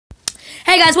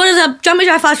Hey guys, what is up? Jumping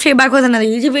Jack Fox here back with another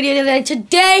YouTube video today.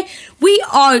 Today we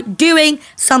are doing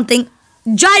something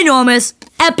ginormous,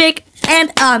 epic,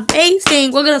 and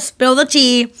amazing. We're gonna spill the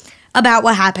tea about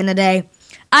what happened today.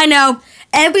 I know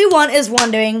everyone is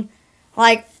wondering,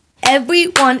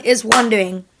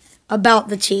 about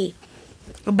the tea.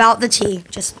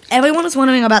 Just everyone is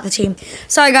wondering about the tea.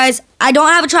 Sorry guys, I don't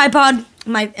have a tripod.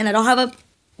 My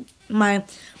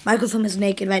microphone is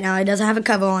naked right now. It doesn't have a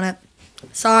cover on it.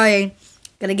 Sorry.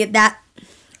 Gonna get that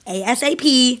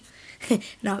ASAP.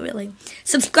 Not really.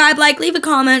 Subscribe, like, leave a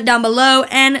comment down below,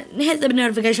 and hit the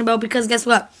notification bell because guess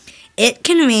what? It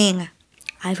can ring.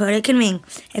 I've heard it can ring.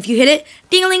 If you hit it,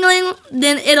 ding-a-ling-a-ling,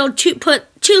 then it'll put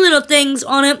two little things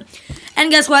on it.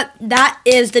 And guess what? That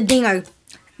is the dinger.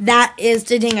 That is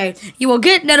the dinger. You will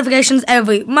get notifications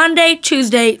every Monday,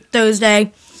 Tuesday,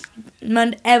 Thursday,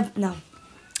 every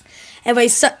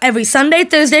Sunday,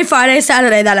 Thursday, Friday,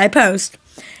 Saturday that I post.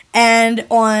 And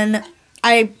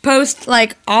I post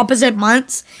like opposite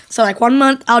months. So like one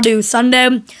month I'll do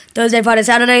Sunday, Thursday, Friday,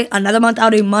 Saturday. Another month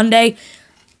I'll do Monday,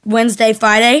 Wednesday,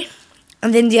 Friday.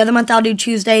 And then the other month I'll do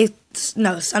Sunday,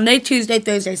 Tuesday,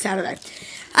 Thursday, Saturday.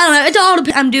 I don't know. It's all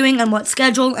depends I'm doing and what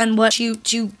schedule and what you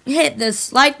hit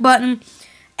this like button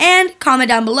and comment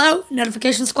down below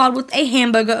notification squad with a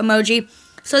hamburger emoji.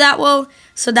 So that way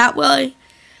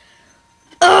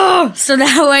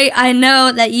I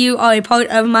know that you are a part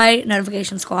of my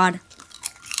notification squad.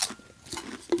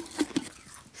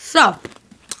 So,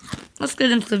 let's get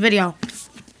into the video.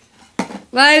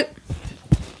 Right?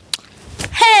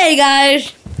 Hey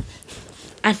guys!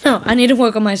 I know, I need to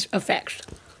work on my effects.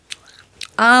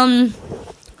 So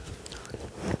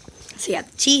yeah,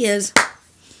 the tea is,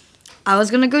 I was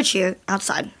gonna go cheer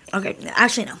outside. Okay,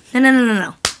 actually no.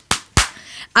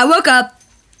 I woke up.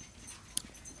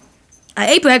 I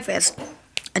ate breakfast.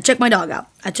 I checked my dog out.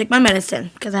 I took my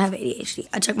medicine because I have ADHD.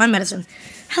 I took my medicine.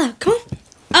 Hello, come on.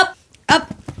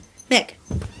 Up. Nick,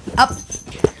 up.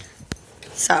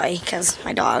 Sorry, because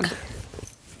my dog.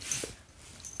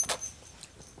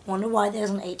 Wonder why there's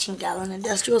an 18-gallon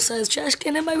industrial-sized trash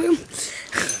can in my room.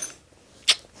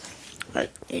 But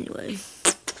anyway.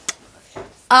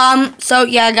 So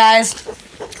yeah, guys.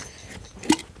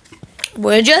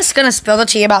 We're just going to spill the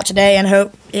tea about today and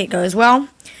hope it goes well.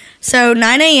 So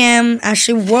 9 a.m.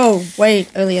 actually,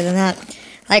 earlier than that.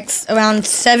 Like around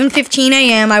 7:15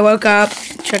 a.m. I woke up,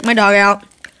 checked my dog out,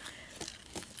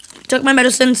 took my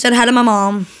medicine, said hi to my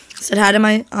mom, said hi to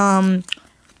my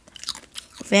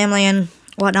family and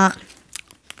whatnot.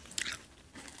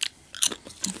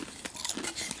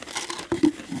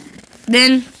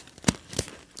 Then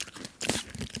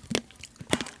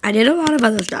I did a lot of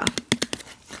other stuff.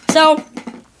 So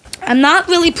I'm not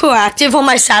really proactive on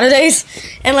my Saturdays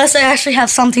unless I actually have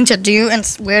something to do and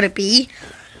where to be.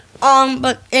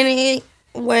 But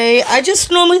anyway, I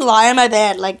just normally lie in my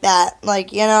bed like that.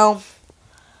 Like, you know,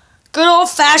 good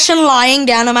old-fashioned lying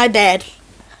down in my bed.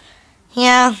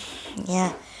 Yeah.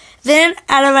 Then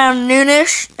at around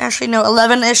noonish,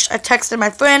 11ish, I texted my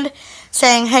friend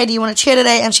saying, hey, do you want to cheer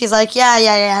today? And she's like,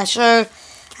 yeah, sure.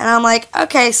 And I'm like,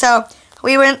 okay, so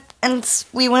we went and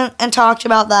talked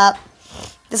about that.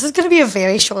 This is going to be a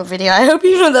very short video. I hope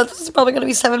you know that this is probably going to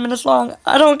be 7 minutes long.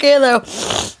 I don't care, though.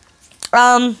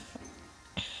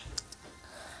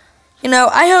 You know,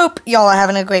 I hope y'all are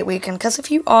having a great weekend. Because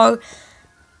if you are,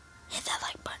 hit that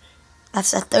like button.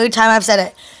 That's the third time I've said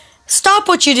it. Stop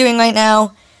what you're doing right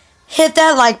now. Hit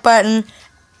that like button.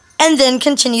 And then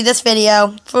continue this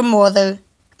video for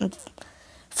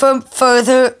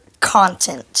further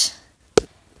content.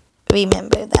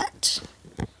 Remember that.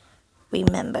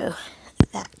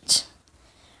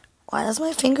 Why does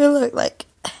my finger look like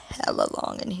hella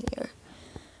long in here?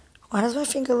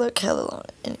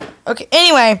 Okay,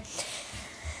 anyway.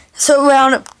 So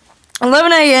around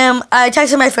 11 a.m. I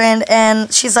texted my friend and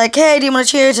she's like, hey, do you want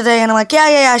to cheer today? And I'm like,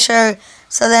 yeah, sure.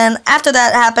 So then after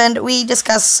that happened, we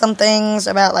discussed some things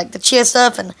about like the cheer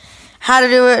stuff and how to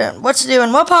do it and what to do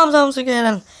and what pom-poms we get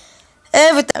and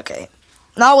everything. Okay,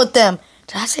 not with them.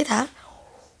 Did I say that?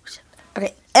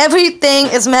 Okay, everything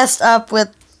is messed up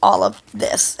with all of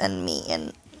this and me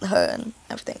and her and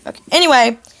everything. Okay,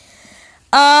 anyway,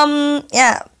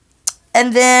 yeah.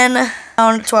 And then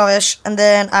around 12ish, and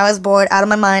then I was bored out of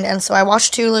my mind, and so I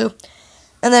watched Hulu,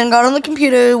 and then got on the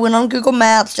computer, went on Google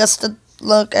Maps just to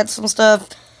look at some stuff,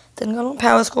 then got on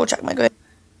Power School, checked my grades,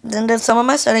 then did some of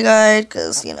my study guide,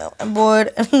 because, you know, I'm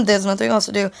bored, and there's nothing else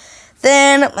to do.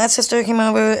 Then my sister came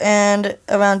over, and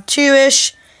around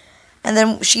 2ish, and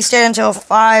then she stayed until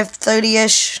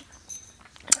 5:30ish.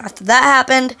 After that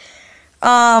happened,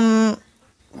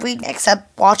 we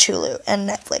watch Hulu and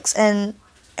Netflix and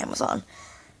Amazon.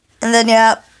 And then,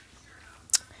 yeah.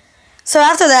 So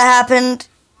after that happened,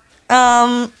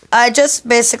 I just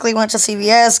basically went to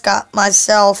CVS, got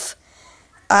myself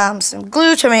some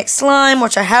glue to make slime,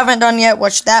 which I haven't done yet,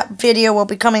 which that video will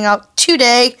be coming out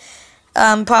today,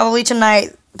 probably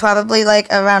tonight, probably like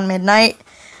around midnight.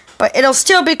 But it'll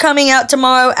still be coming out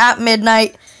tomorrow at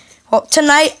midnight. Well,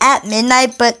 tonight at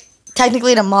midnight, but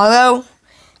technically tomorrow.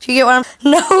 If you get what I'm...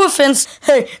 No offense.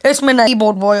 Hey, it's midnight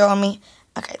keyboard warrior on me.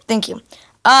 Okay, thank you.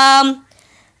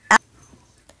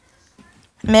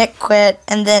 Mick quit,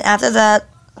 and then after that,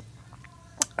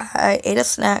 I ate a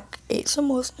snack. Ate some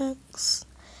more snacks.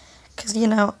 Because, you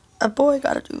know, a boy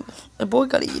gotta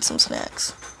eat some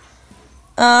snacks.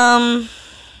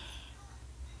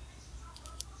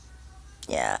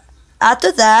 Yeah.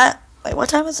 After that, wait, what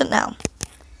time is it now?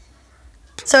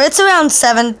 So it's around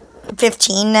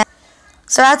 7:15 now.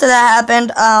 So after that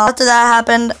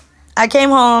happened, I came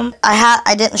home.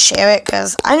 I didn't share it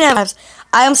because I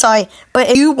am sorry, but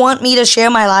if you want me to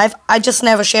share my life, I just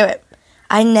never share it.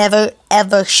 I never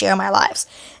ever share my lives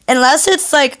unless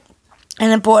it's like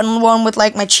an important one with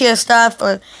like my cheer stuff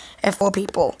or for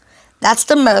people. That's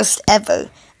the most ever,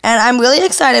 and I'm really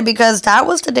excited because that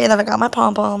was the day that I got my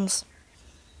pom-poms.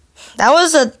 That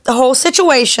was the whole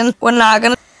situation. We're not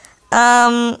gonna,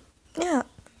 yeah.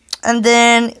 And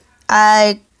then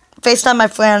I FaceTimed my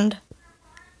friend,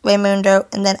 Raymundo,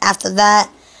 and then after that,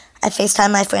 I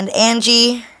FaceTimed my friend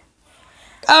Angie.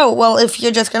 Oh, well, if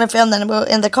you're just gonna film, then we'll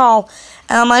end the call.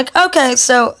 And I'm like, okay,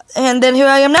 so, and then here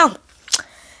I am now.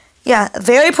 Yeah,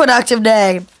 very productive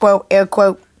day, quote, air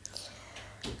quote.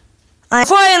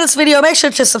 Before I end this video, make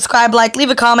sure to subscribe, like, leave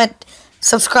a comment,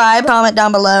 subscribe, comment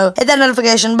down below, hit that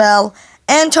notification bell,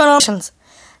 and turn on notifications.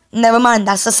 Never mind,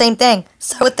 that's the same thing.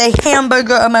 So with the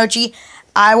hamburger emoji,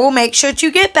 I will make sure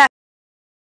to get back.